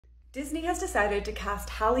Disney has decided to cast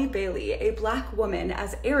Halle Bailey, a black woman,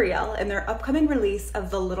 as Ariel in their upcoming release of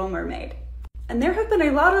The Little Mermaid. And there have been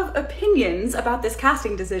a lot of opinions about this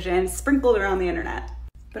casting decision sprinkled around the internet.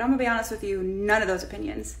 But I'm gonna be honest with you, none of those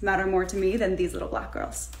opinions matter more to me than these little black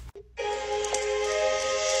girls. You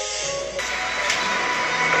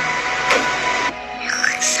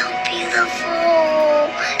look so beautiful.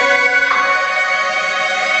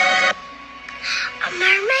 A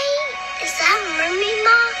mermaid? Is that a mermaid,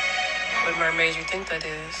 Mom? What mermaid you think that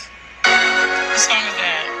is? What song is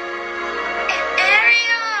that?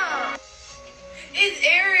 Ariel! It's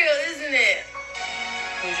Ariel, isn't it?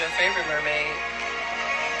 Who's your favorite mermaid?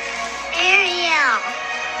 Ariel.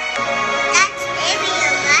 That's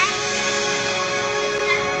Ariel, right?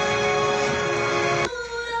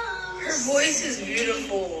 Her voice is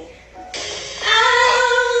beautiful.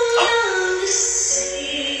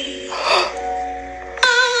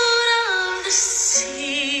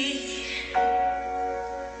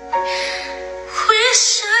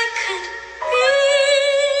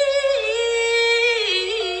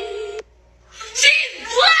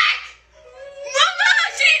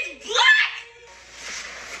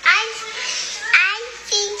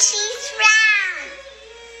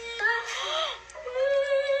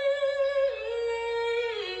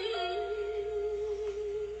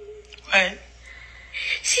 What?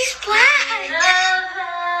 She's black.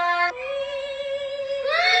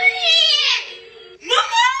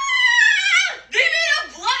 Mama! They made a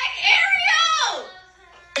black Ariel!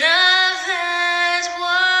 Love has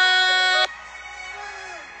won.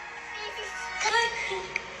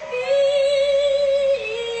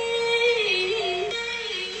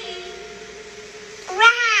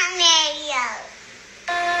 Brown Ariel.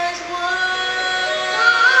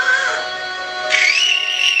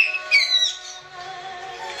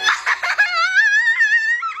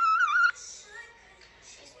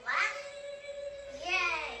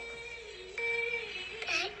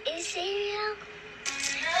 Is Ariel?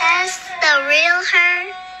 That's the real her?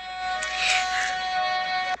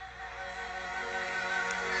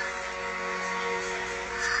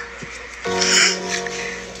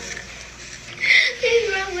 She's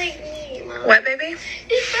brown like me, Mom. What, baby?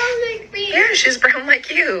 She's brown like me. Yeah, she's brown like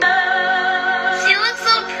you. She looks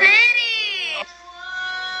so pretty.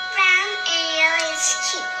 Brown Ariel is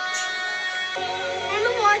cute. I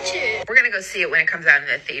wanna watch it. We're gonna go see it when it comes out in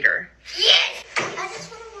the theater. Yes! I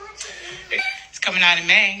just want to watch it. It's coming out in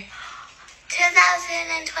May.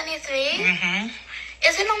 2023? Mm-hmm.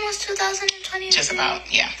 Is it almost 2020? Just about,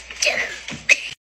 yeah. Yeah.